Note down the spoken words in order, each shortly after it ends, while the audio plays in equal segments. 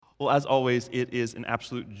Well, as always, it is an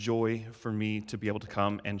absolute joy for me to be able to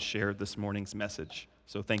come and share this morning's message.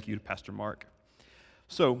 So thank you to Pastor Mark.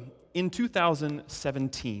 So in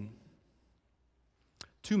 2017,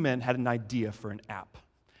 two men had an idea for an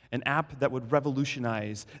app that would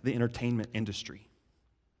revolutionize the entertainment industry.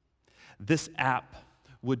 This app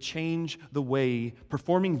would change the way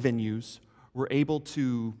performing venues were able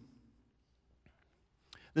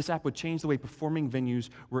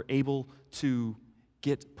to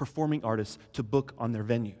get performing artists to book on their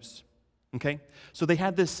venues. Okay? So they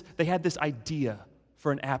had this idea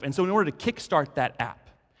for an app. And so in order to kickstart that app,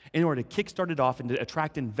 in order to kickstart it off and to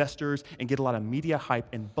attract investors and get a lot of media hype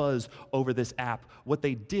and buzz over this app, what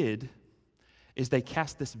they did is they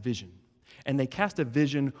cast this vision. And they cast a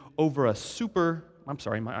vision over I'm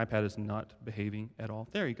sorry, my iPad is not behaving at all.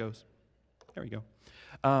 There he goes. There we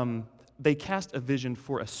go. They cast a vision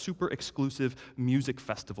for a super exclusive music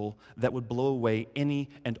festival that would blow away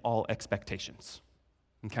any and all expectations.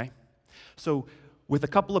 Okay? So with a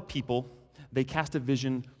couple of people, they cast a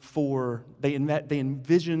vision they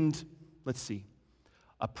envisioned,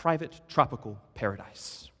 a private tropical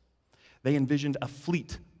paradise. They envisioned a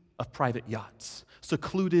fleet of private yachts,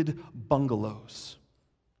 secluded bungalows,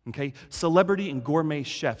 okay? Celebrity and gourmet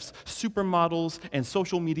chefs, supermodels, and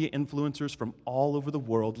social media influencers from all over the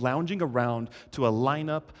world lounging around to a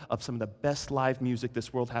lineup of some of the best live music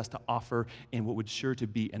this world has to offer in what would sure to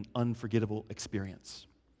be an unforgettable experience.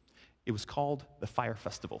 It was called the Fyre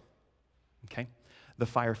Festival, okay? The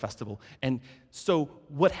Fyre Festival. And so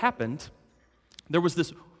what happened, there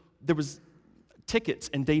was tickets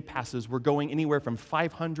and day passes were going anywhere from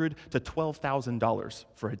 $500 to $12,000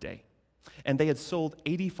 for a day. And they had sold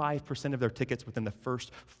 85% of their tickets within the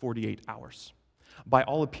first 48 hours. By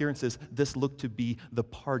all appearances, this looked to be the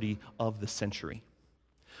party of the century.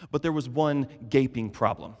 But there was one gaping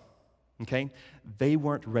problem, okay? They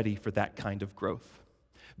weren't ready for that kind of growth.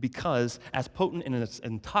 Because as potent and as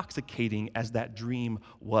intoxicating as that dream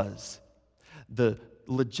was, the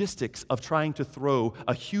logistics of trying to throw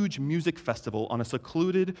a huge music festival on a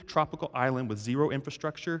secluded tropical island with zero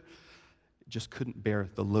infrastructure just couldn't bear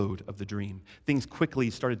the load of the dream. Things quickly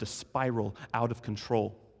started to spiral out of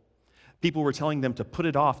control. People were telling them to put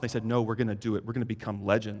it off. They said, no, we're going to do it. We're going to become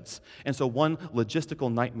legends. And so one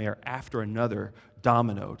logistical nightmare after another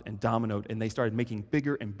dominoed, and they started making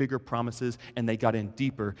bigger and bigger promises, and they got in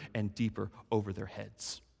deeper and deeper over their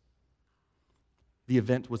heads. The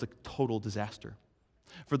event was a total disaster.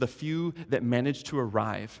 For the few that managed to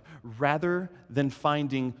arrive, rather than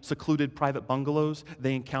finding secluded private bungalows,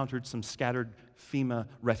 they encountered some scattered FEMA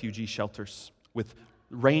refugee shelters with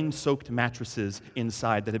rain-soaked mattresses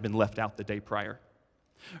inside that had been left out the day prior.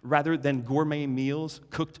 Rather than gourmet meals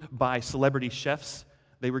cooked by celebrity chefs,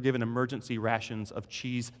 they were given emergency rations of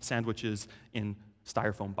cheese sandwiches in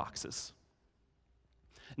styrofoam boxes.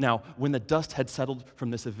 Now, when the dust had settled from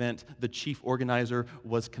this event, the chief organizer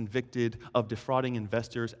was convicted of defrauding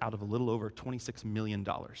investors out of a little over $26 million.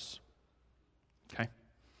 Okay?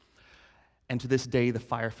 And to this day, the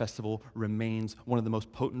Fyre Festival remains one of the most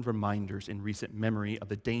potent reminders in recent memory of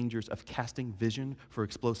the dangers of casting vision for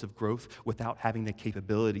explosive growth without having the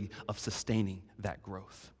capability of sustaining that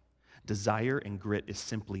growth. Desire and grit is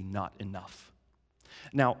simply not enough.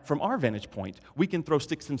 Now, from our vantage point, we can throw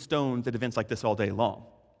sticks and stones at events like this all day long,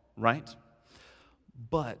 right?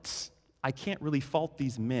 But I can't really fault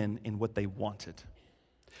these men in what they wanted.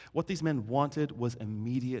 What these men wanted was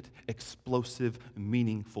immediate, explosive,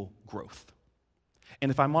 meaningful growth.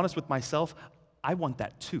 And if I'm honest with myself, I want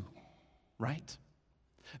that too, right?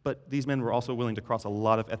 But these men were also willing to cross a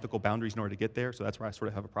lot of ethical boundaries in order to get there, so that's where I sort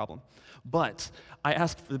of have a problem. But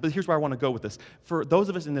here's where I want to go with this. For those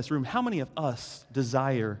of us in this room, how many of us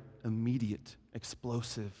desire immediate,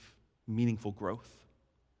 explosive, meaningful growth?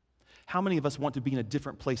 How many of us want to be in a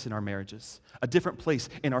different place in our marriages, a different place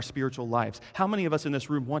in our spiritual lives? How many of us in this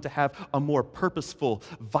room want to have a more purposeful,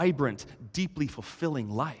 vibrant, deeply fulfilling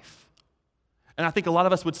life? And I think a lot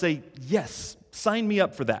of us would say, yes, sign me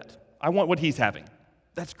up for that. I want what he's having.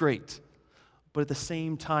 That's great. But at the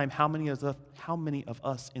same time, how many of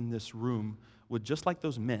us in this room would, just like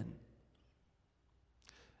those men,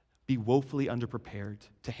 be woefully underprepared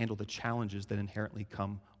to handle the challenges that inherently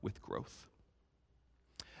come with growth?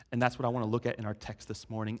 And that's what I want to look at in our text this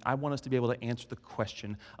morning. I want us to be able to answer the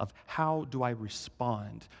question of how do I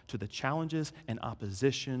respond to the challenges and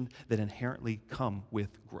opposition that inherently come with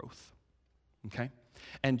growth, okay?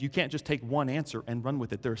 And you can't just take one answer and run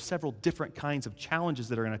with it. There are several different kinds of challenges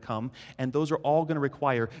that are going to come, and those are all going to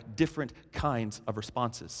require different kinds of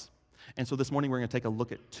responses. And so this morning we're going to take a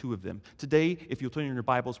look at two of them. Today, if you'll turn in your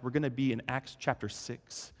Bibles, we're going to be in Acts chapter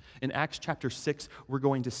 6. In Acts chapter 6, we're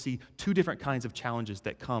going to see two different kinds of challenges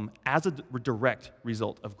that come as a direct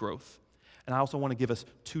result of growth. And I also want to give us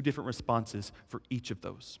two different responses for each of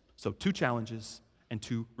those. So 2 challenges and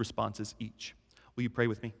 2 responses each. Will you pray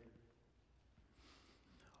with me?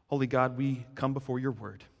 Holy God, we come before your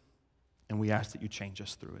word, and we ask that you change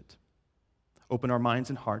us through it. Open our minds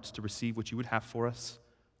and hearts to receive what you would have for us,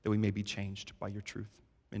 that we may be changed by your truth.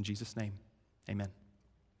 In Jesus' name, amen.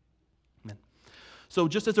 Amen. So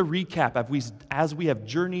just as a recap, as we have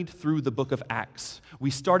journeyed through the book of Acts, we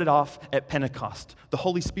started off at Pentecost. The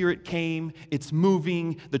Holy Spirit came, it's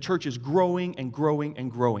moving, the church is growing and growing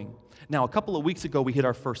and growing. Now, a couple of weeks ago, we hit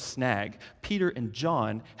our first snag. Peter and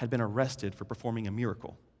John had been arrested for performing a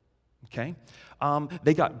miracle. Okay?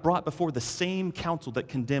 They got brought before the same council that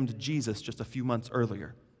condemned Jesus just a few months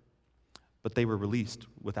earlier. But they were released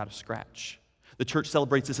without a scratch. The church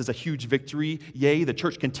celebrates this as a huge victory. Yay, the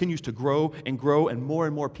church continues to grow, and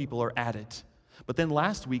more people are added. But then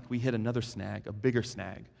last week, we hit another snag, a bigger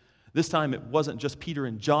snag. This time, it wasn't just Peter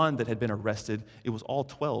and John that had been arrested. It was all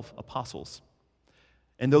 12 apostles.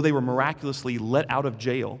 And though they were miraculously let out of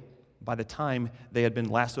jail, by the time they had been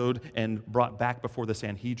lassoed and brought back before the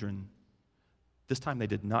Sanhedrin, this time they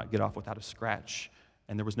did not get off without a scratch,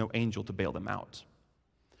 and there was no angel to bail them out.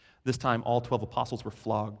 This time, all 12 apostles were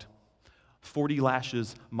flogged. 40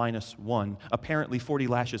 lashes minus 1. Apparently, 40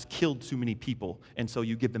 lashes killed too many people, and so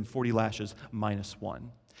you give them 40 lashes minus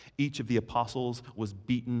 1. Each of the apostles was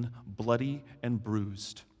beaten, bloody, and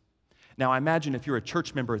bruised. Now, I imagine if you're a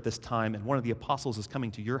church member at this time and one of the apostles is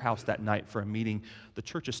coming to your house that night for a meeting, the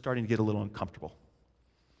church is starting to get a little uncomfortable.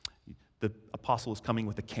 The apostle is coming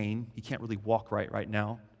with a cane. He can't really walk right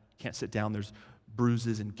now. Can't sit down. There's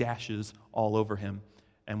bruises and gashes all over him.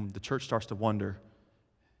 And the church starts to wonder,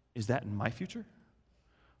 is that in my future?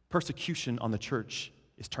 Persecution on the church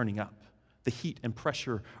is turning up. The heat and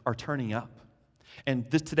pressure are turning up.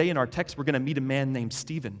 And today in our text, we're going to meet a man named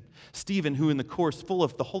Stephen. Stephen, who in the course, full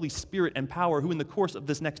of the Holy Spirit and power, who in the course of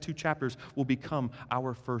this next 2 chapters will become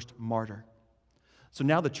our first martyr. So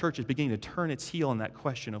now the church is beginning to turn its heel on that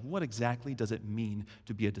question of what exactly does it mean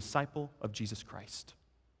to be a disciple of Jesus Christ?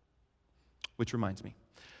 Which reminds me,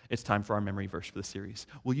 it's time for our memory verse for the series.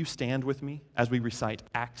 Will you stand with me as we recite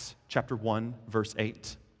Acts chapter 1, verse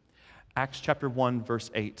 8? Acts chapter 1,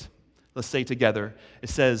 verse 8. Let's say together. It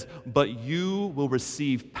says, "But you will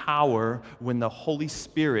receive power when the Holy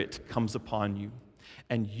Spirit comes upon you,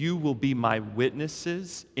 and you will be my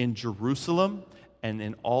witnesses in Jerusalem and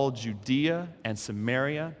in all Judea and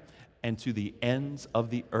Samaria and to the ends of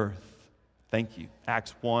the earth." Thank you.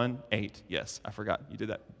 Acts 1, 8. Yes, I forgot. You did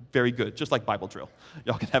that. Very good. Just like Bible drill.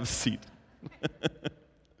 Y'all can have a seat.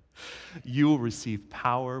 You will receive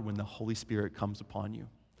power when the Holy Spirit comes upon you,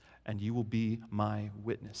 and you will be my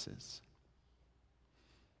witnesses.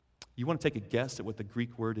 You want to take a guess at what the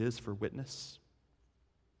Greek word is for witness?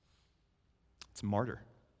 It's martyr.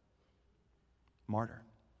 Martyr.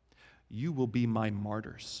 You will be my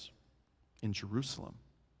martyrs in Jerusalem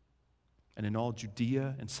and in all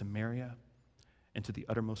Judea and Samaria and to the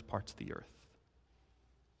uttermost parts of the earth.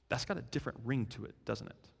 That's got a different ring to it, doesn't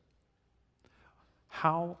it?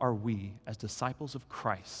 How are we, as disciples of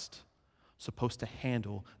Christ, supposed to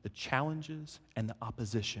handle the challenges and the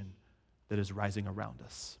opposition that is rising around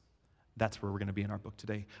us? That's where we're going to be in our book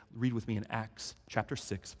today. Read with me in Acts chapter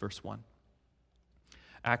 6, verse 1.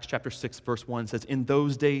 Acts chapter 6, verse 1 says, "In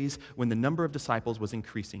those days, when the number of disciples was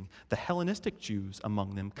increasing, the Hellenistic Jews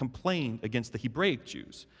among them complained against the Hebraic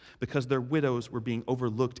Jews because their widows were being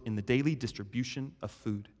overlooked in the daily distribution of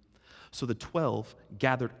food. So the 12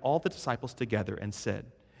 gathered all the disciples together and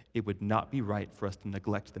said, 'It would not be right for us to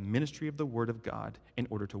neglect the ministry of the word of God in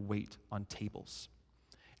order to wait on tables.'"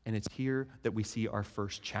 And it's here that we see our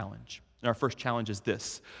first challenge. And our first challenge is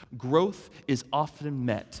this: growth is often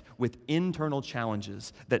met with internal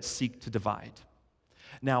challenges that seek to divide.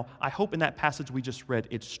 Now, I hope in that passage we just read,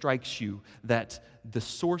 it strikes you that the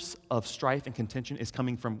source of strife and contention is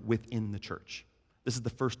coming from within the church. This is the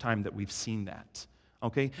first time that we've seen that.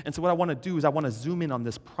 Okay? And so what I want to do is I want to zoom in on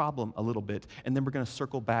this problem a little bit, and then we're going to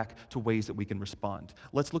circle back to ways that we can respond.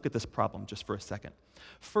 Let's look at this problem just for a second.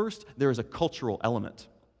 First, there is a cultural element.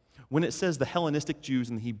 When it says the Hellenistic Jews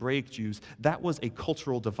and the Hebraic Jews, that was a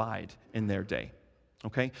cultural divide in their day.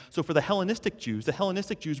 Okay? So for the Hellenistic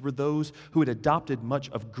Jews were those who had adopted much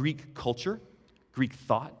of Greek culture, Greek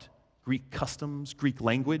thought, Greek customs, Greek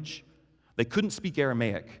language. They couldn't speak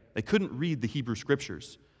Aramaic. They couldn't read the Hebrew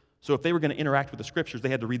scriptures. So if they were going to interact with the scriptures, they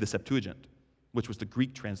had to read the Septuagint, which was the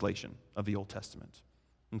Greek translation of the Old Testament.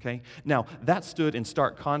 Okay? Now, that stood in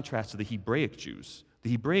stark contrast to the Hebraic Jews.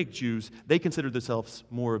 The Hebraic Jews, they considered themselves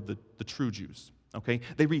more of the true Jews. Okay?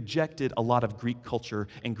 They rejected a lot of Greek culture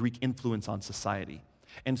and Greek influence on society.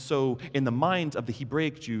 And so, in the minds of the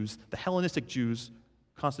Hebraic Jews, the Hellenistic Jews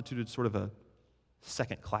constituted sort of a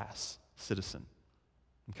second-class citizen.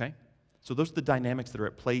 Okay? So those are the dynamics that are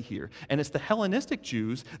at play here. And it's the Hellenistic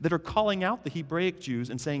Jews that are calling out the Hebraic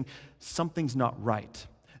Jews and saying, something's not right.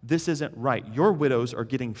 This isn't right. Your widows are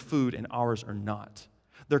getting food and ours are not.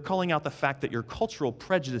 They're calling out the fact that your cultural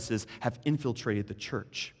prejudices have infiltrated the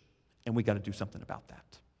church. And we got to do something about that.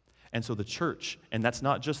 And so the church, and that's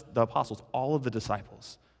not just the apostles, all of the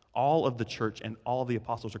disciples, all of the church and all of the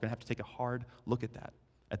apostles are going to have to take a hard look at that,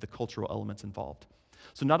 at the cultural elements involved.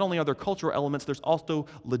 So not only are there cultural elements, there's also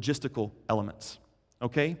logistical elements,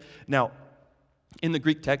 okay? Now, in the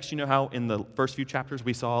Greek text, you know how in the first few chapters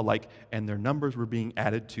we saw and their numbers were being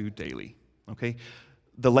added to daily, okay?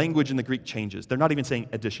 The language in the Greek changes. They're not even saying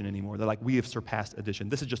addition anymore. They're like, we have surpassed addition.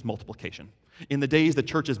 This is just multiplication. In the days, the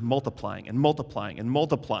church is multiplying and multiplying and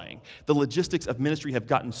multiplying. The logistics of ministry have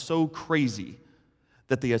gotten so crazy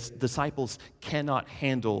that the disciples cannot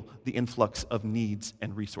handle the influx of needs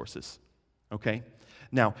and resources, okay?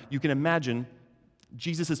 Now, you can imagine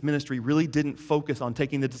Jesus' ministry really didn't focus on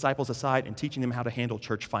taking the disciples aside and teaching them how to handle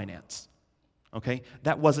church finance. Okay?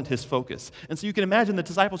 That wasn't his focus. And so you can imagine the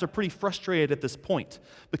disciples are pretty frustrated at this point,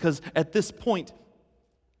 because at this point,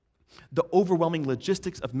 the overwhelming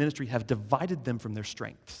logistics of ministry have divided them from their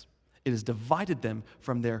strengths. It has divided them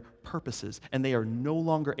from their purposes, and they are no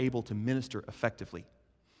longer able to minister effectively.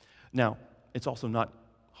 Now, it's also not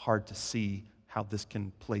hard to see how this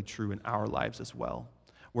can play true in our lives as well,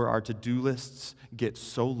 where our to-do lists get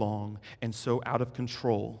so long and so out of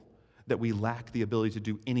control that we lack the ability to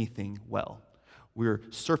do anything well. We're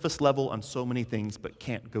surface level on so many things, but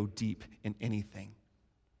can't go deep in anything.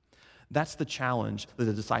 That's the challenge that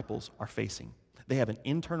the disciples are facing. They have an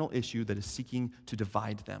internal issue that is seeking to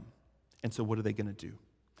divide them. And so what are they going to do?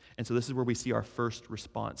 And so this is where we see our first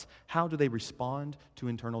response. How do they respond to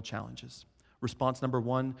internal challenges? Response number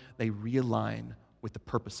one, they realign with the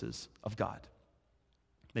purposes of God.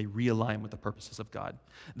 They realign with the purposes of God.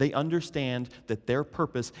 They understand that their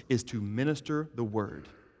purpose is to minister the word.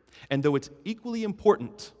 And though it's equally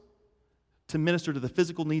important to minister to the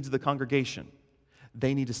physical needs of the congregation,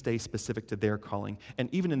 they need to stay specific to their calling.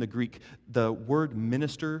 And even in the Greek, the word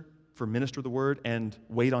minister for minister the word and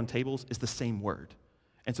wait on tables is the same word.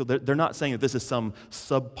 And so they're not saying that this is some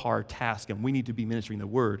subpar task and we need to be ministering the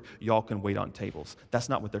word, y'all can wait on tables. That's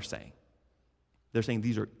not what they're saying. They're saying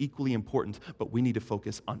these are equally important, but we need to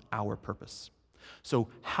focus on our purpose. So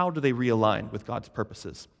how do they realign with God's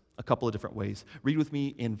purposes? A couple of different ways. Read with me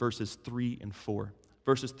in verses 3 and 4.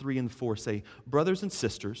 Verses 3 and 4 say, "Brothers and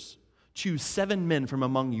sisters, choose 7 men from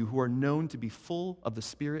among you who are known to be full of the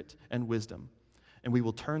Spirit and wisdom. And we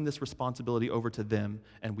will turn this responsibility over to them,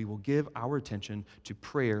 and we will give our attention to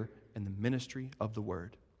prayer and the ministry of the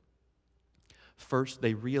word." First,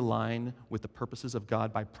 they realign with the purposes of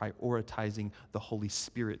God by prioritizing the Holy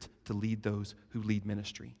Spirit to lead those who lead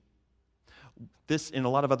ministry. This, in a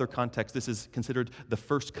lot of other contexts, this is considered the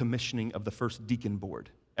first commissioning of the first deacon board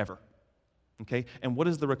ever. Okay? And what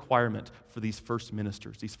is the requirement for these first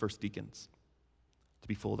ministers, these first deacons? To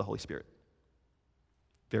be full of the Holy Spirit.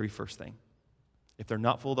 Very first thing. If they're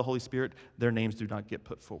not full of the Holy Spirit, their names do not get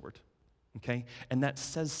put forward. Okay? And that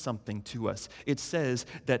says something to us. It says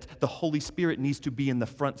that the Holy Spirit needs to be in the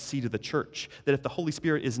front seat of the church. That if the Holy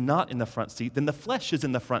Spirit is not in the front seat, then the flesh is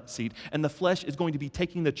in the front seat, and the flesh is going to be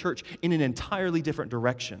taking the church in an entirely different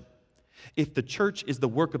direction. If the church is the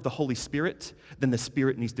work of the Holy Spirit, then the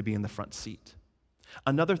Spirit needs to be in the front seat.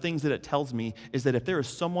 Another thing that it tells me is that if there is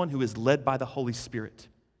someone who is led by the Holy Spirit,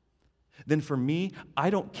 then for me, I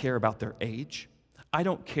don't care about their age. I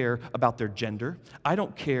don't care about their gender. I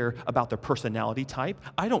don't care about their personality type.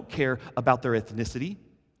 I don't care about their ethnicity.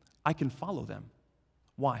 I can follow them.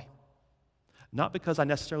 Why? Not because I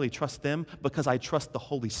necessarily trust them, because I trust the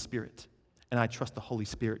Holy Spirit, and I trust the Holy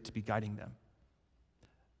Spirit to be guiding them.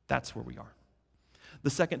 That's where we are. The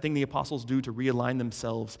second thing the apostles do to realign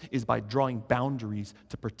themselves is by drawing boundaries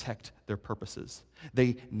to protect their purposes.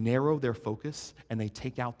 They narrow their focus, and they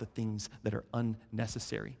take out the things that are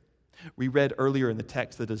unnecessary. We read earlier in the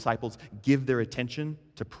text the disciples give their attention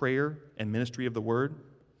to prayer and ministry of the word.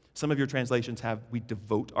 Some of your translations have, we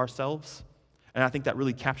devote ourselves. And I think that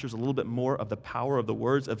really captures a little bit more of the power of the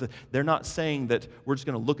words. They're not saying that we're just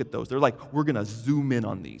going to look at those. They're like, we're going to zoom in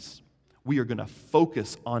on these. We are going to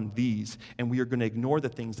focus on these, and we are going to ignore the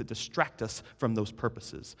things that distract us from those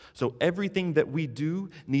purposes. So everything that we do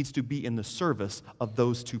needs to be in the service of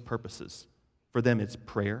those two purposes. For them, it's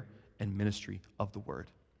prayer and ministry of the word.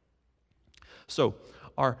 So,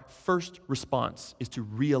 our first response is to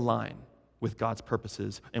realign with God's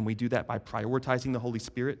purposes, and we do that by prioritizing the Holy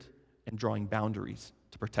Spirit and drawing boundaries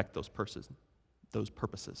to protect those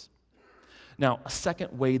purposes. Now, a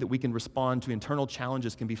second way that we can respond to internal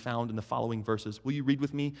challenges can be found in the following verses. Will you read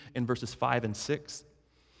with me in verses 5 and 6?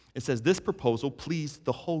 It says, "This proposal pleased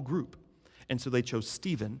the whole group, and so they chose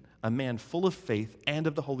Stephen, a man full of faith and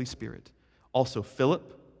of the Holy Spirit, also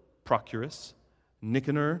Philip, Prochorus,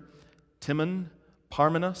 Nicanor, Timon,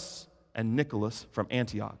 Parmenas, and Nicholas from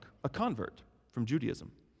Antioch, a convert from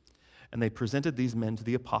Judaism. And they presented these men to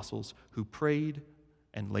the apostles, who prayed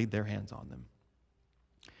and laid their hands on them."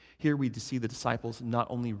 Here we see the disciples not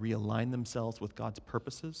only realign themselves with God's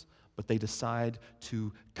purposes, but they decide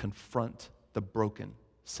to confront the broken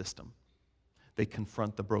system. They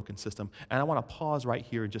confront the broken system. And I want to pause right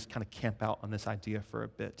here and just kind of camp out on this idea for a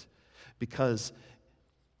bit, because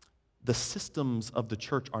the systems of the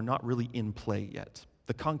church are not really in play yet.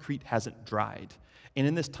 The concrete hasn't dried. And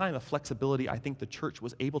in this time of flexibility, I think the church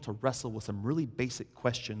was able to wrestle with some really basic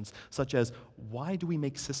questions, such as, why do we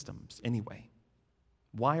make systems anyway?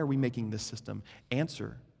 Why are we making this system?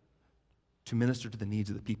 Answer: to minister to the needs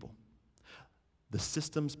of the people. The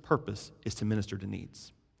system's purpose is to minister to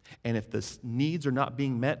needs. And if the needs are not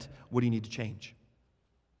being met, what do you need to change?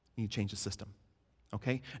 You need to change the system.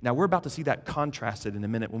 Okay? Now, we're about to see that contrasted in a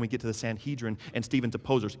minute when we get to the Sanhedrin and Stephen's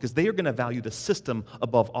opposers, because they are going to value the system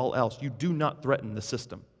above all else. You do not threaten the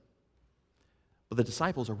system. But the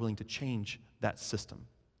disciples are willing to change that system.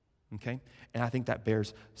 Okay? And I think that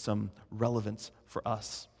bears some relevance for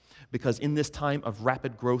us, because in this time of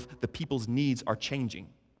rapid growth, the people's needs are changing,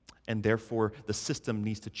 and therefore the system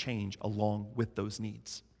needs to change along with those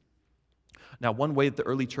needs. Now, one way that the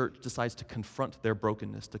early church decides to confront their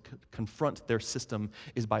brokenness, to confront their system,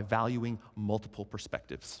 is by valuing multiple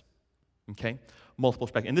perspectives. Okay? Multiple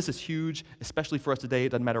perspectives. And this is huge, especially for us today. It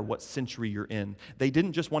doesn't matter what century you're in. They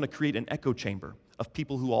didn't just want to create an echo chamber of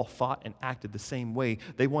people who all thought and acted the same way.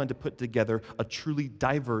 They wanted to put together a truly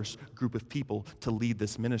diverse group of people to lead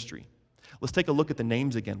this ministry. Let's take a look at the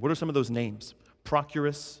names again. What are some of those names?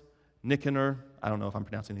 Prochorus, Nicanor, I don't know if I'm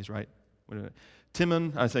pronouncing these right.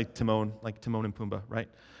 Timon, I say Timon, like Timon and Pumbaa, right?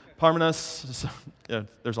 Parmenas,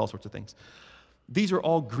 there's all sorts of things. These are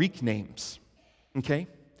all Greek names, okay?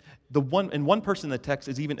 One person in the text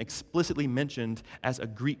is even explicitly mentioned as a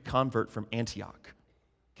Greek convert from Antioch,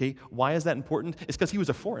 okay? Why is that important? It's because he was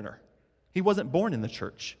a foreigner. He wasn't born in the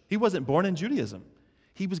church. He wasn't born in Judaism.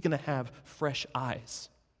 He was going to have fresh eyes,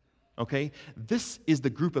 okay? This is the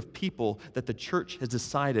group of people that the church has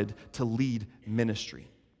decided to lead ministry.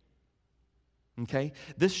 Okay?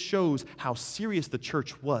 This shows how serious the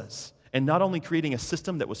church was, and not only creating a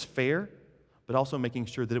system that was fair, but also making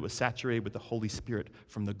sure that it was saturated with the Holy Spirit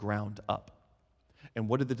from the ground up. And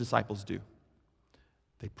what did the disciples do?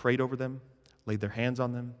 They prayed over them, laid their hands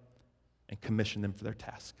on them, and commissioned them for their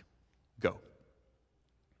task. Go.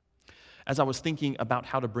 As I was thinking about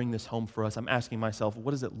how to bring this home for us, I'm asking myself,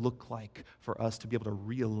 what does it look like for us to be able to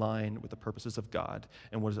realign with the purposes of God?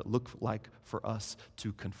 And what does it look like for us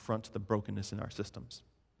to confront the brokenness in our systems?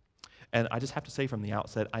 And I just have to say from the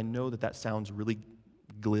outset, I know that sounds really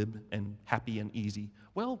glib and happy and easy.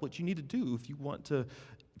 Well, what you need to do if you want to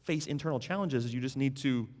face internal challenges is you just need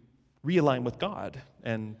to realign with God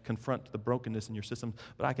and confront the brokenness in your system.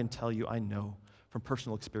 But I can tell you, I know from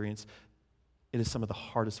personal experience, it is some of the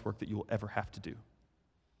hardest work that you will ever have to do.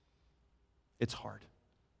 It's hard.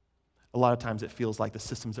 A lot of times it feels like the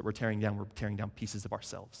systems that we're tearing down pieces of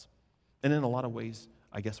ourselves. And in a lot of ways,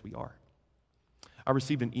 I guess we are. I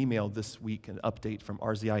received an email this week, an update from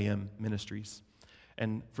RZIM Ministries.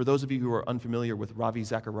 And for those of you who are unfamiliar with Ravi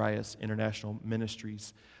Zacharias International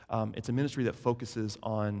Ministries, it's a ministry that focuses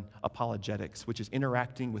on apologetics, which is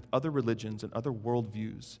interacting with other religions and other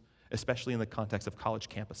worldviews, especially in the context of college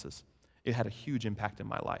campuses. It had a huge impact in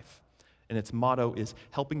my life. And its motto is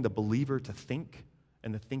helping the believer to think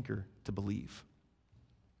and the thinker to believe.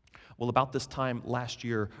 Well, about this time last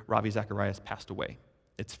year, Ravi Zacharias passed away.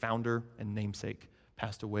 Its founder and namesake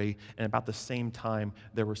passed away. And about the same time,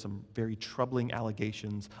 there were some very troubling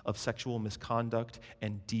allegations of sexual misconduct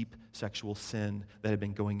and deep sexual sin that had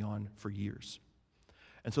been going on for years.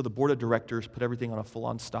 And so the board of directors put everything on a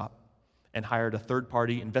full-on stop and hired a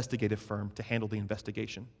third-party investigative firm to handle the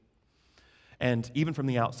investigation. And even from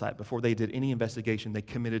the outside, before they did any investigation, they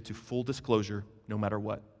committed to full disclosure no matter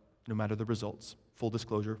what, no matter the results. Full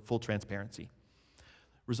disclosure, full transparency.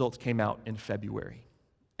 Results came out in February,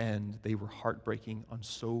 and they were heartbreaking on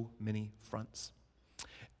so many fronts.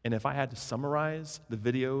 And if I had to summarize the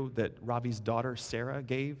video that Ravi's daughter, Sarah,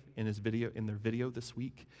 gave in their video this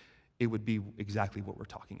week, it would be exactly what we're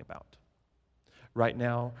talking about. Right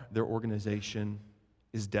now, their organization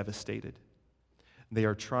is devastated. They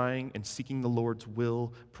are trying and seeking the Lord's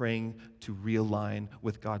will, praying to realign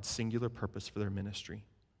with God's singular purpose for their ministry.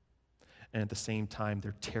 And at the same time,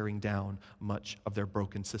 they're tearing down much of their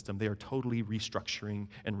broken system. They are totally restructuring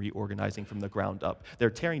and reorganizing from the ground up. They're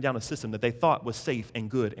tearing down a system that they thought was safe and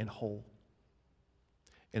good and whole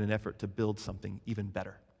in an effort to build something even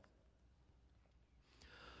better.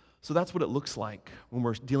 So that's what it looks like when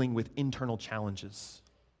we're dealing with internal challenges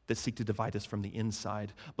that seek to divide us from the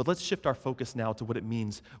inside. But let's shift our focus now to what it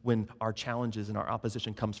means when our challenges and our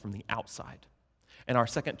opposition comes from the outside. And our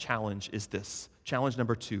second challenge is this. Challenge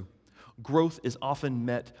number 2. Growth is often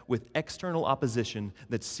met with external opposition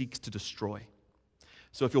that seeks to destroy.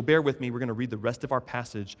 So if you'll bear with me, we're going to read the rest of our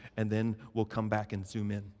passage, and then we'll come back and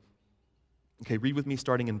zoom in. Okay, read with me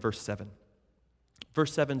starting in verse 7.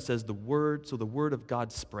 Verse 7 says, the word of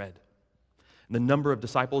God spread. And the number of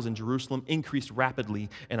disciples in Jerusalem increased rapidly,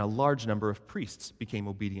 and a large number of priests became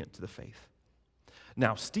obedient to the faith.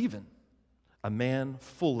 Now Stephen, a man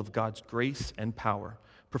full of God's grace and power,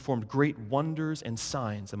 performed great wonders and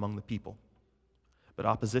signs among the people. But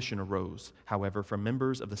opposition arose, however, from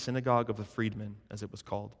members of the synagogue of the freedmen, as it was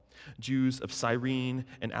called, Jews of Cyrene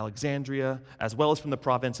and Alexandria, as well as from the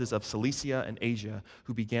provinces of Cilicia and Asia,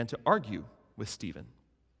 who began to argue with Stephen.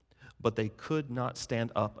 But they could not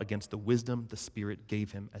stand up against the wisdom the Spirit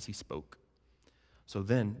gave him as he spoke. So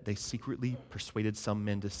then they secretly persuaded some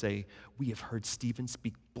men to say, we have heard Stephen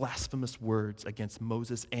speak blasphemous words against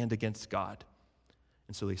Moses and against God.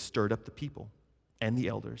 And so they stirred up the people and the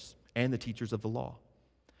elders and the teachers of the law.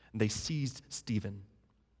 And they seized Stephen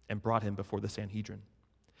and brought him before the Sanhedrin.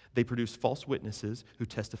 They produced false witnesses who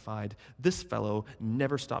testified, this fellow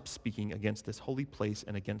never stopped speaking against this holy place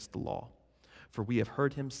and against the law. For we have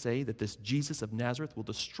heard him say that this Jesus of Nazareth will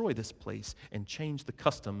destroy this place and change the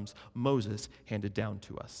customs Moses handed down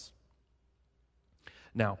to us.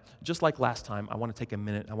 Now, just like last time, I want to take a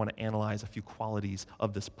minute. I want to analyze a few qualities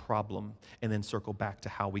of this problem and then circle back to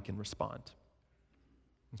how we can respond.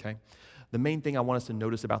 Okay? The main thing I want us to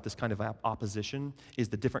notice about this kind of opposition is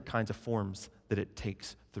the different kinds of forms that it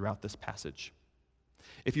takes throughout this passage.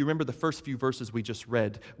 If you remember the first few verses we just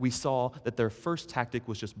read, we saw that their first tactic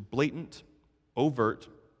was just blatant, overt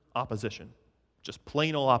opposition. Just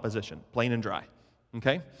plain old opposition, plain and dry.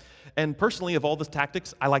 Okay? And personally, of all the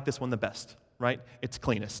tactics, I like this one the best. Right? It's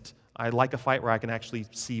cleanest. I like a fight where I can actually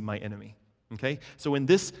see my enemy. Okay? So in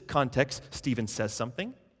this context, Stephen says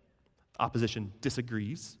something. Opposition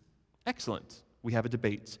disagrees. Excellent. We have a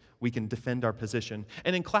debate. We can defend our position.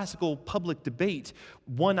 And in classical public debate,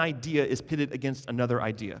 one idea is pitted against another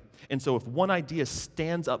idea. And so if one idea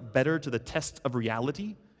stands up better to the test of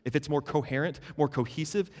reality, if it's more coherent, more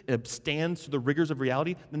cohesive, it stands to the rigors of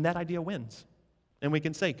reality, then that idea wins. And we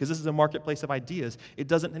can say, because this is a marketplace of ideas, it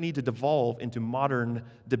doesn't need to devolve into modern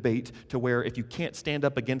debate to where if you can't stand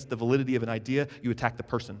up against the validity of an idea, you attack the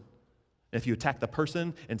person. And if you attack the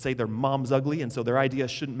person and say their mom's ugly and so their idea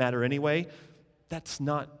shouldn't matter anyway, that's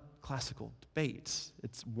not classical debate.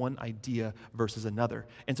 It's one idea versus another.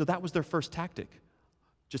 And so that was their first tactic.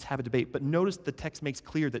 Just have a debate. But notice the text makes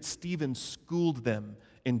clear that Stephen schooled them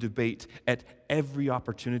in debate at every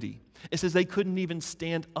opportunity. It says they couldn't even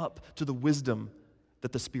stand up to the wisdom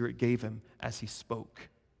that the Spirit gave him as he spoke.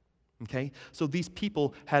 Okay? So these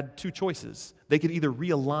people had two choices. They could either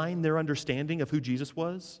realign their understanding of who Jesus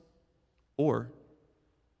was, or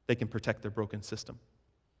they can protect their broken system.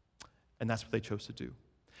 And that's what they chose to do.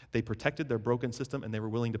 They protected their broken system, and they were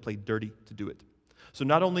willing to play dirty to do it. So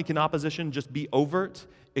not only can opposition just be overt,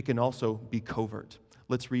 it can also be covert.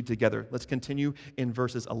 Let's read together. Let's continue in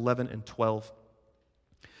verses 11 and 12.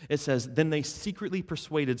 It says, then they secretly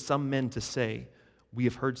persuaded some men to say, we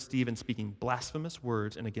have heard Stephen speaking blasphemous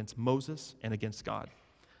words and against Moses and against God.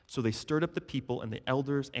 So they stirred up the people and the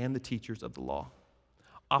elders and the teachers of the law.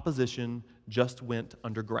 Opposition just went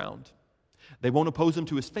underground. They won't oppose him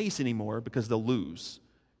to his face anymore because they'll lose.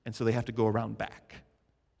 And so they have to go around back.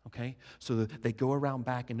 Okay? So they go around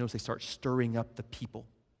back, and notice they start stirring up the people.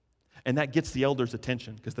 And that gets the elders'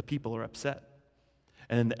 attention because the people are upset.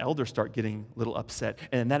 And then the elders start getting a little upset.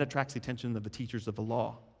 And that attracts the attention of the teachers of the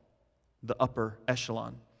law, the upper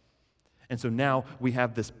echelon. And so now we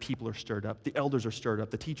have this, people are stirred up, the elders are stirred up,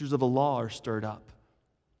 the teachers of the law are stirred up.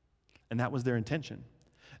 And that was their intention.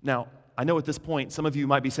 Now, I know at this point, some of you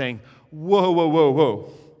might be saying,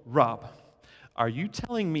 whoa, Rob, are you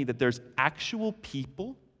telling me that there's actual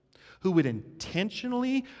people who would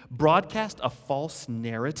intentionally broadcast a false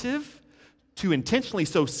narrative to intentionally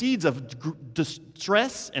sow seeds of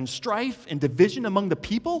distress and strife and division among the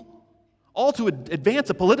people, all to advance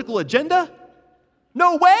a political agenda?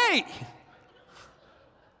 No way!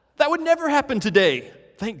 That would never happen today.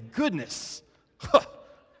 Thank goodness.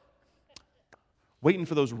 Waiting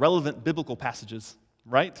for those relevant biblical passages,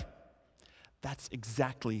 right? That's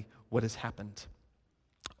exactly what has happened.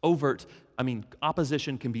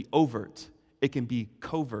 Opposition can be overt, it can be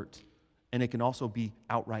covert, and it can also be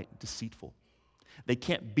outright deceitful. They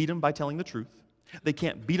can't beat him by telling the truth. They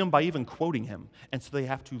can't beat him by even quoting him. And so they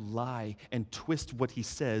have to lie and twist what he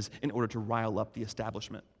says in order to rile up the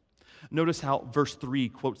establishment. Notice how verse 3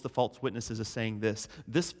 quotes the false witnesses as saying this: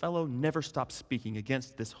 "This fellow never stops speaking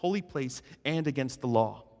against this holy place and against the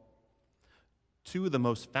law." Two of the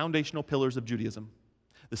most foundational pillars of Judaism: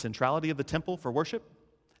 the centrality of the temple for worship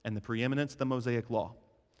and the preeminence of the Mosaic law.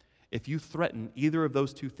 If you threaten either of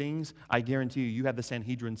those two things, I guarantee you have the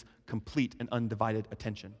Sanhedrin's complete and undivided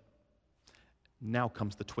attention. Now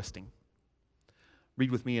comes the twisting. Read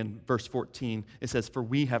with me in verse 14. It says, "For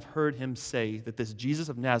we have heard him say that this Jesus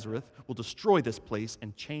of Nazareth will destroy this place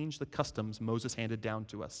and change the customs Moses handed down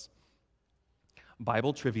to us."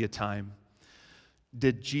 Bible trivia time.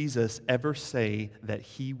 Did Jesus ever say that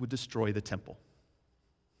he would destroy the temple?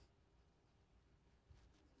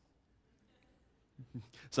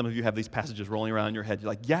 Some of you have these passages rolling around in your head. You're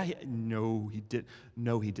like, no, he did.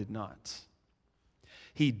 No, he did not.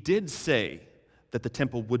 He did say that the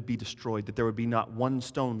temple would be destroyed, that there would be not one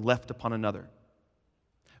stone left upon another.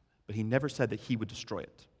 But he never said that he would destroy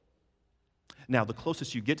it. Now, the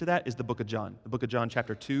closest you get to that is the book of John. The book of John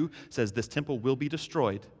chapter 2 says this temple will be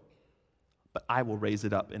destroyed, but I will raise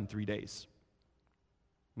it up in 3 days.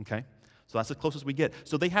 Okay? So that's the closest we get.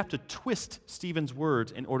 So they have to twist Stephen's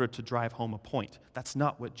words in order to drive home a point. That's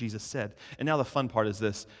not what Jesus said. And now the fun part is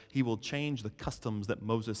this: he will change the customs that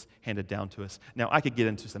Moses handed down to us. Now, I could get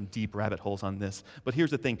into some deep rabbit holes on this, but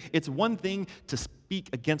here's the thing. It's one thing to speak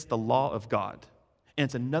against the law of God, and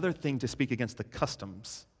it's another thing to speak against the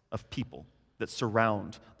customs of people that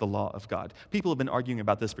surround the law of God. People have been arguing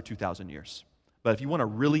about this for 2,000 years. But if you want a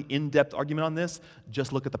really in-depth argument on this,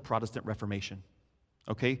 just look at the Protestant Reformation.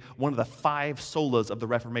 Okay? One of the 5 solas of the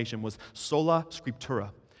Reformation was sola scriptura.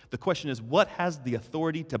 The question is, what has the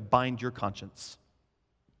authority to bind your conscience?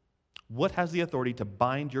 What has the authority to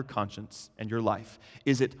bind your conscience and your life?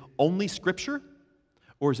 Is it only Scripture,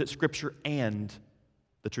 or is it Scripture and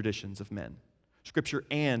the traditions of men? Scripture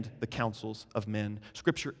and the counsels of men?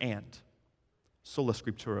 Scripture and. Sola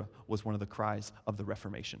scriptura was one of the cries of the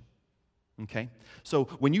Reformation. Okay? So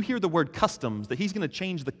when you hear the word customs, that he's going to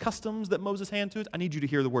change the customs that Moses handed to us, I need you to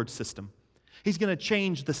hear the word system. He's going to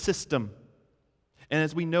change the system. And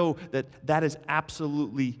as we know, that is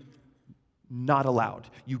absolutely not allowed.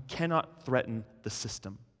 You cannot threaten the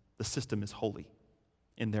system. The system is holy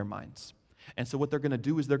in their minds. And so what they're going to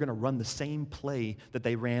do is they're going to run the same play that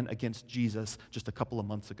they ran against Jesus just a couple of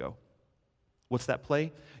months ago. What's that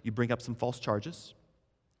play? You bring up some false charges,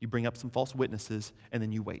 you bring up some false witnesses, and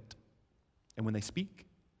then you wait. And when they speak,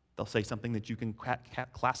 they'll say something that you can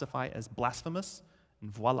classify as blasphemous,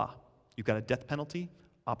 and voila, you've got a death penalty,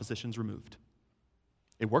 opposition's removed.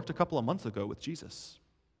 It worked a couple of months ago with Jesus.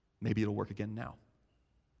 Maybe it'll work again now.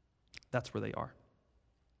 That's where they are.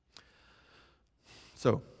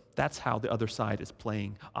 So that's how the other side is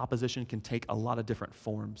playing. Opposition can take a lot of different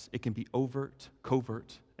forms. It can be overt,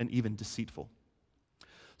 covert, and even deceitful.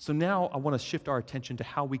 So now I want to shift our attention to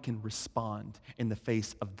how we can respond in the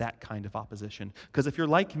face of that kind of opposition. Because if you're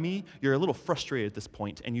like me, you're a little frustrated at this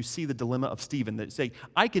point, and you see the dilemma of Stephen that say,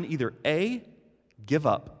 I can either A, give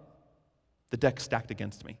up, the deck's stacked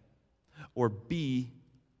against me, or B,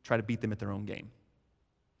 try to beat them at their own game.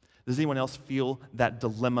 Does anyone else feel that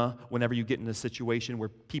dilemma whenever you get in a situation where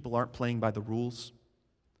people aren't playing by the rules?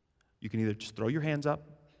 You can either just throw your hands up,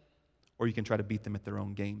 or you can try to beat them at their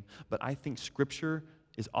own game. But I think Scripture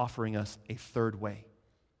is offering us a third way.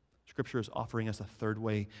 Scripture is offering us a third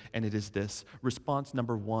way, and it is this. Response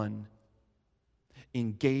number 1,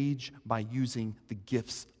 engage by using the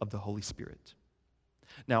gifts of the Holy Spirit.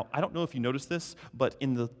 Now, I don't know if you noticed this, but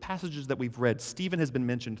in the passages that we've read, Stephen has been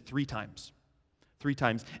mentioned 3 times. 3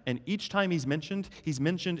 times. And each time he's mentioned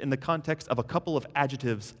in the context of a couple of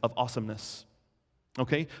adjectives of awesomeness.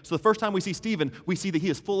 Okay? So the first time we see Stephen, we see that he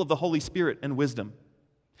is full of the Holy Spirit and wisdom.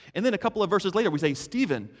 And then a couple of verses later, we say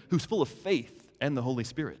Stephen, who's full of faith and the Holy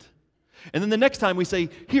Spirit. And then the next time we say,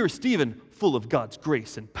 here's Stephen, full of God's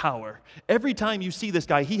grace and power. Every time you see this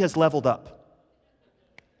guy, he has leveled up.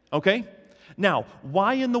 Okay? Now,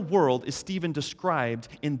 why in the world is Stephen described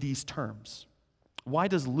in these terms? Why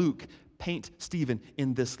does Luke paint Stephen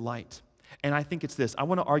in this light? And I think it's this. I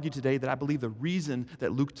want to argue today that I believe the reason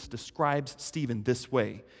that Luke describes Stephen this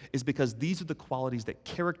way is because these are the qualities that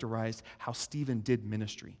characterized how Stephen did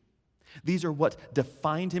ministry. These are what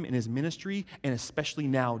defined him in his ministry, and especially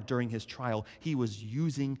now during his trial. He was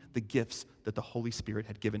using the gifts that the Holy Spirit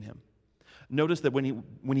had given him. Notice that when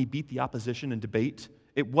he beat the opposition in debate,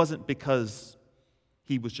 it wasn't because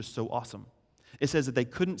he was just so awesome. It says that they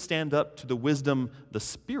couldn't stand up to the wisdom the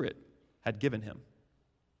Spirit had given him.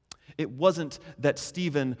 It wasn't that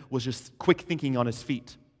Stephen was just quick thinking on his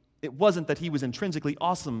feet. It wasn't that he was intrinsically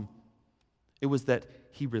awesome. It was that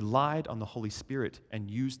he relied on the Holy Spirit and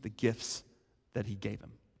used the gifts that he gave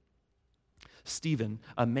him. Stephen,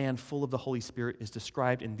 a man full of the Holy Spirit, is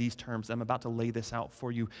described in these terms. I'm about to lay this out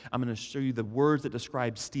for you. I'm going to show you the words that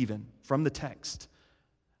describe Stephen from the text,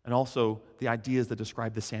 and also the ideas that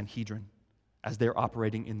describe the Sanhedrin as they're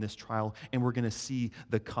operating in this trial. And we're going to see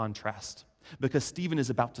the contrast, because Stephen is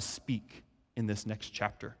about to speak in this next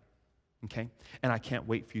chapter, okay? And I can't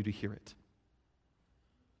wait for you to hear it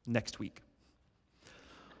next week.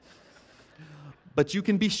 But you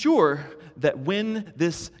can be sure that when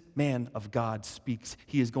this man of God speaks,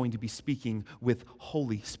 he is going to be speaking with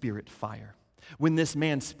Holy Spirit fire. When this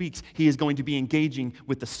man speaks, he is going to be engaging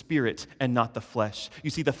with the Spirit and not the flesh. You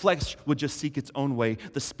see, the flesh would just seek its own way.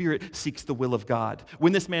 The Spirit seeks the will of God.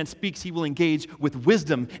 When this man speaks, he will engage with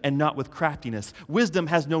wisdom and not with craftiness. Wisdom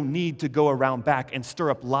has no need to go around back and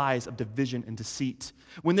stir up lies of division and deceit.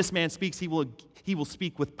 When this man speaks, he will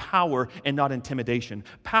speak with power and not intimidation.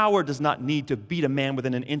 Power does not need to beat a man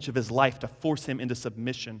within an inch of his life to force him into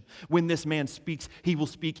submission. When this man speaks, he will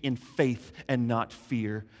speak in faith and not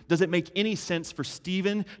fear. Does it make any sense for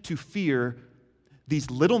Stephen to fear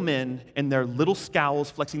these little men and their little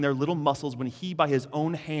scowls, flexing their little muscles, when he, by his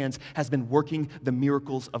own hands, has been working the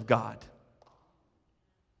miracles of God?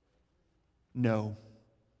 No.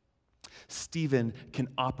 Stephen can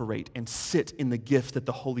operate and sit in the gifts that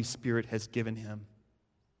the Holy Spirit has given him.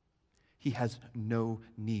 He has no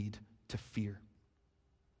need to fear.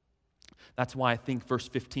 That's why I think verse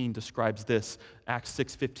 15 describes this. Acts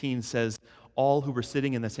 6:15 says, all who were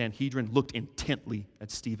sitting in the Sanhedrin looked intently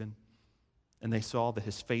at Stephen, and they saw that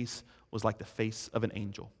his face was like the face of an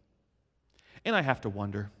angel. And I have to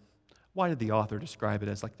wonder, why did the author describe it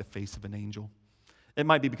as like the face of an angel? It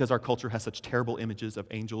might be because our culture has such terrible images of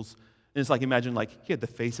angels. And it's like, imagine like he had the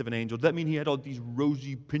face of an angel. Does that mean he had all these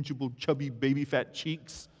rosy, pinchable, chubby, baby fat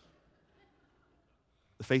cheeks?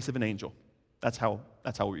 The face of an angel. That's how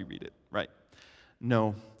we read it, right?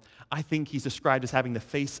 No, I think he's described as having the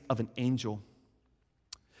face of an angel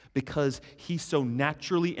because he so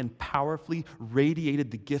naturally and powerfully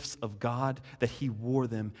radiated the gifts of God that he wore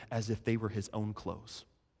them as if they were his own clothes.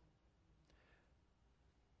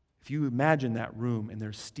 If you imagine that room and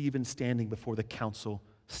there's Stephen standing before the council,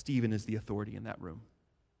 Stephen is the authority in that room.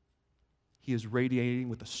 He is radiating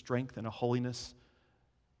with a strength and a holiness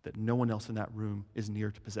that no one else in that room is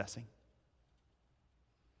near to possessing.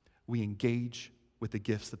 We engage with the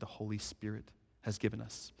gifts that the Holy Spirit has given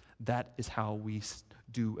us. That is how we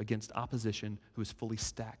do against opposition who has fully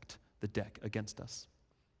stacked the deck against us.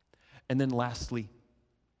 And then lastly,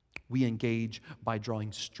 we engage by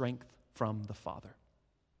drawing strength from the Father.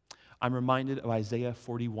 I'm reminded of Isaiah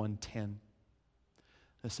 41:10.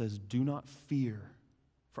 That says, do not fear,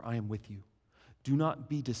 for I am with you. Do not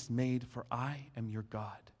be dismayed, for I am your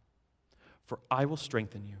God. For I will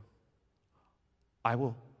strengthen you. I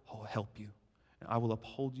will help you. And I will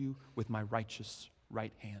uphold you with my righteous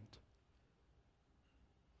right hand.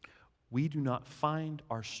 We do not find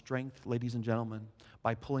our strength, ladies and gentlemen,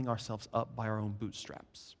 by pulling ourselves up by our own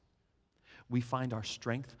bootstraps. We find our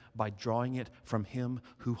strength by drawing it from him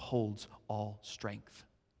who holds all strength.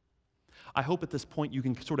 I hope at this point you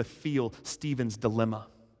can sort of feel Stephen's dilemma,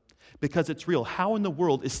 because it's real. How in the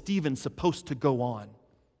world is Stephen supposed to go on?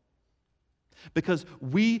 Because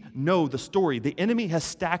we know the story. The enemy has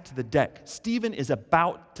stacked the deck. Stephen is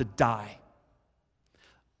about to die.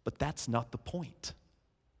 But that's not the point.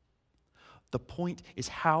 The point is,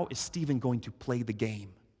 how is Stephen going to play the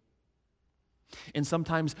game? And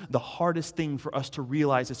sometimes the hardest thing for us to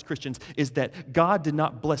realize as Christians is that God did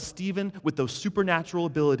not bless Stephen with those supernatural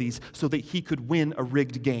abilities so that he could win a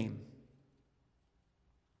rigged game.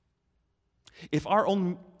 If our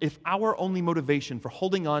only motivation for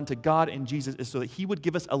holding on to God and Jesus is so that he would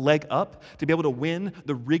give us a leg up to be able to win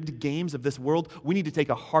the rigged games of this world, we need to take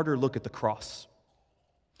a harder look at the cross.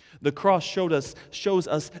 The cross shows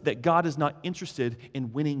us that God is not interested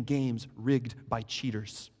in winning games rigged by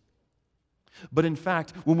cheaters. But in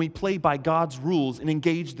fact, when we play by God's rules and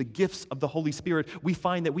engage the gifts of the Holy Spirit, we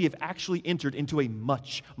find that we have actually entered into a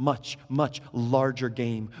much, much, much larger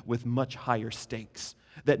game with much higher stakes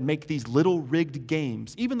that make these little rigged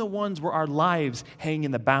games, even the ones where our lives hang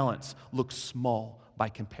in the balance, look small by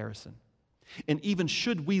comparison. And even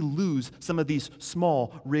should we lose some of these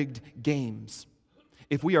small rigged games,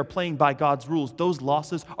 if we are playing by God's rules, those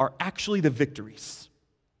losses are actually the victories.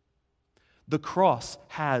 The cross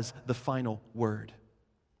has the final word.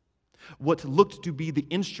 What looked to be the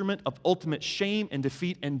instrument of ultimate shame and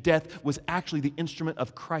defeat and death was actually the instrument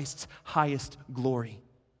of Christ's highest glory.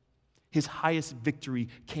 His highest victory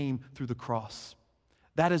came through the cross.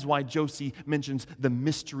 That is why Josie mentions the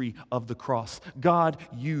mystery of the cross. God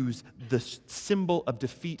used the symbol of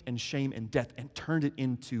defeat and shame and death and turned it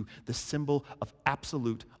into the symbol of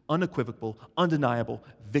absolute, unequivocal, undeniable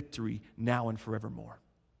victory now and forevermore.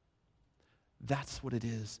 That's what it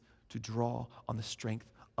is to draw on the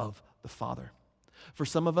strength of the Father. For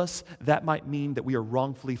some of us, that might mean that we are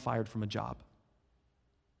wrongfully fired from a job.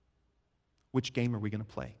 Which game are we going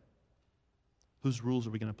to play? Whose rules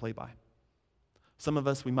are we going to play by? Some of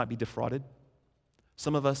us, we might be defrauded.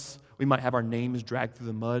 Some of us, we might have our names dragged through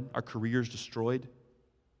the mud, our careers destroyed.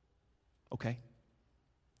 Okay,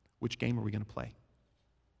 which game are we going to play?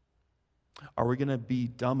 Are we going to be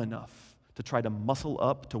dumb enough to try to muscle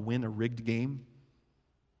up to win a rigged game?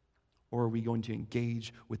 Or are we going to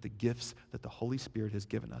engage with the gifts that the Holy Spirit has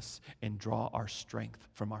given us and draw our strength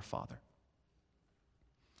from our Father?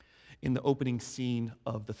 In the opening scene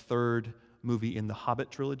of the third movie in the Hobbit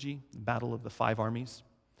trilogy, Battle of the Five Armies,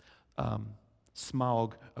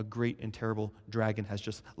 Smaug, a great and terrible dragon, has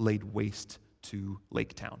just laid waste to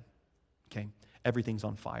Lake Town. Okay? Everything's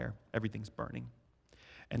on fire. Everything's burning.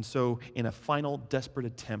 And so, in a final desperate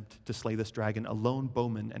attempt to slay this dragon, a lone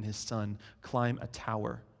bowman and his son climb a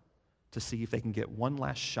tower to see if they can get one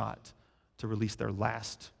last shot to release their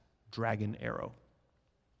last dragon arrow.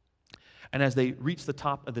 And as they reach the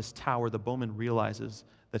top of this tower, the bowman realizes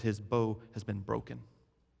that his bow has been broken.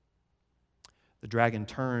 The dragon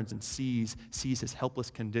turns and sees his helpless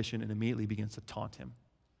condition and immediately begins to taunt him.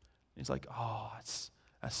 He's like, oh, that's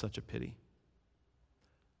such a pity.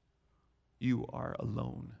 You are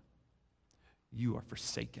alone. You are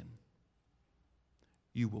forsaken.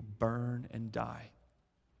 You will burn and die.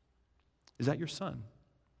 Is that your son?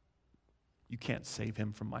 You can't save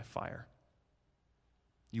him from my fire.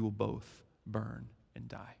 You will both burn and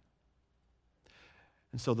die.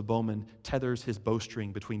 And so the bowman tethers his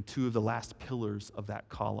bowstring between two of the last pillars of that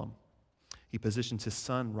column. He positions his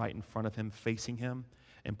son right in front of him, facing him,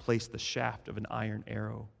 and placed the shaft of an iron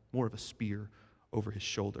arrow, more of a spear, over his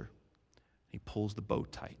shoulder. He pulls the bow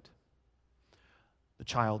tight. The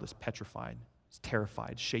child is petrified, is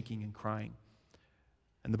terrified, shaking and crying.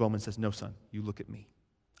 And the bowman says, no, son, you look at me.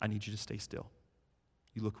 I need you to stay still.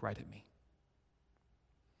 You look right at me.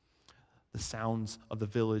 The sounds of the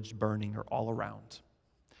village burning are all around.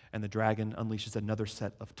 And the dragon unleashes another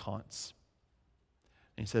set of taunts.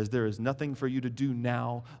 And he says, there is nothing for you to do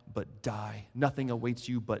now but die. Nothing awaits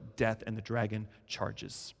you but death. And the dragon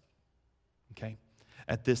charges. Okay?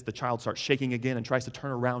 At this, the child starts shaking again and tries to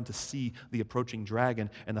turn around to see the approaching dragon.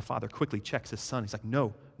 And the father quickly checks his son. He's like,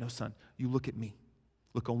 no, son, you look at me.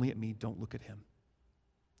 Look only at me. Don't look at him.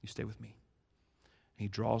 You stay with me. And he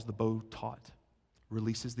draws the bow taut,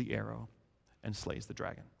 releases the arrow, and slays the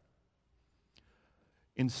dragon.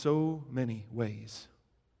 In so many ways,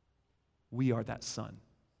 we are that son.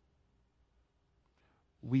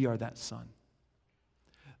 We are that son.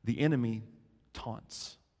 The enemy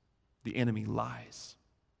taunts. The enemy lies.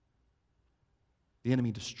 The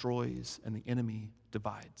enemy destroys, and the enemy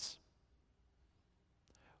divides.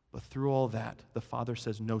 But through all that, the Father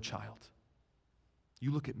says, no, child.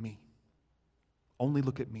 You look at me. Only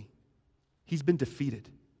look at me. He's been defeated.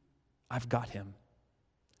 I've got him.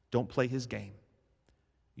 Don't play his game.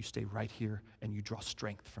 You stay right here and you draw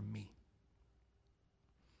strength from me.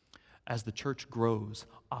 As the church grows,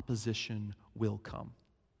 opposition will come.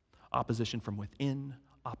 Opposition from within,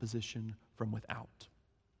 opposition from without.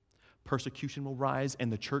 Persecution will rise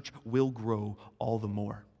and the church will grow all the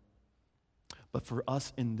more. But for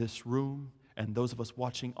us in this room and those of us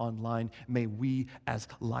watching online, may we as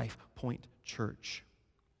Life Point Church,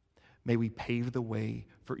 may we pave the way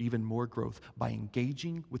for even more growth by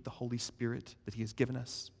engaging with the Holy Spirit that He has given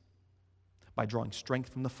us, by drawing strength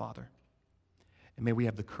from the Father. And may we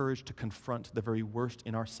have the courage to confront the very worst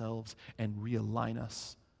in ourselves and realign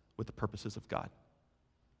us with the purposes of God.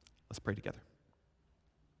 Let's pray together.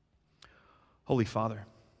 Holy Father,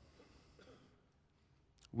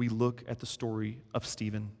 we look at the story of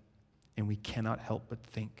Stephen and we cannot help but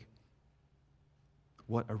think,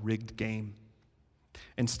 What a rigged game.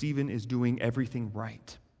 And Stephen is doing everything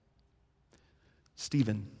right.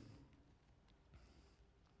 Stephen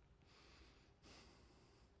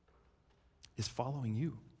is following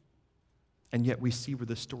you. And yet we see where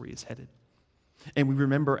the story is headed. And we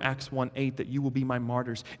remember Acts 1:8 that you will be my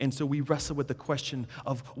martyrs. And so we wrestle with the question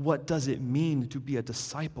of what does it mean to be a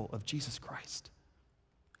disciple of Jesus Christ?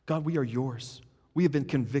 God, we are yours. We have been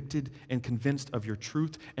convicted and convinced of your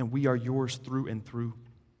truth, and we are yours through and through.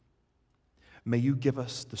 May you give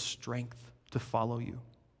us the strength to follow you.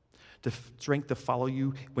 The strength to follow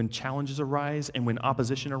you when challenges arise and when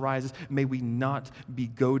opposition arises. May we not be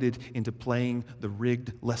goaded into playing the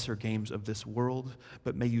rigged lesser games of this world,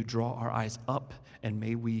 but may you draw our eyes up and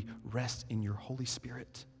may we rest in your Holy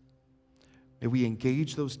Spirit. May we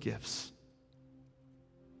engage those gifts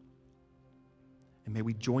and may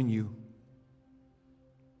we join you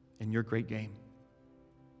in your great game.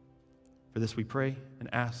 For this we pray and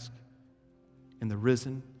ask in the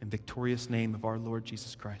risen and victorious name of our Lord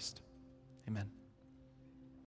Jesus Christ. Amen.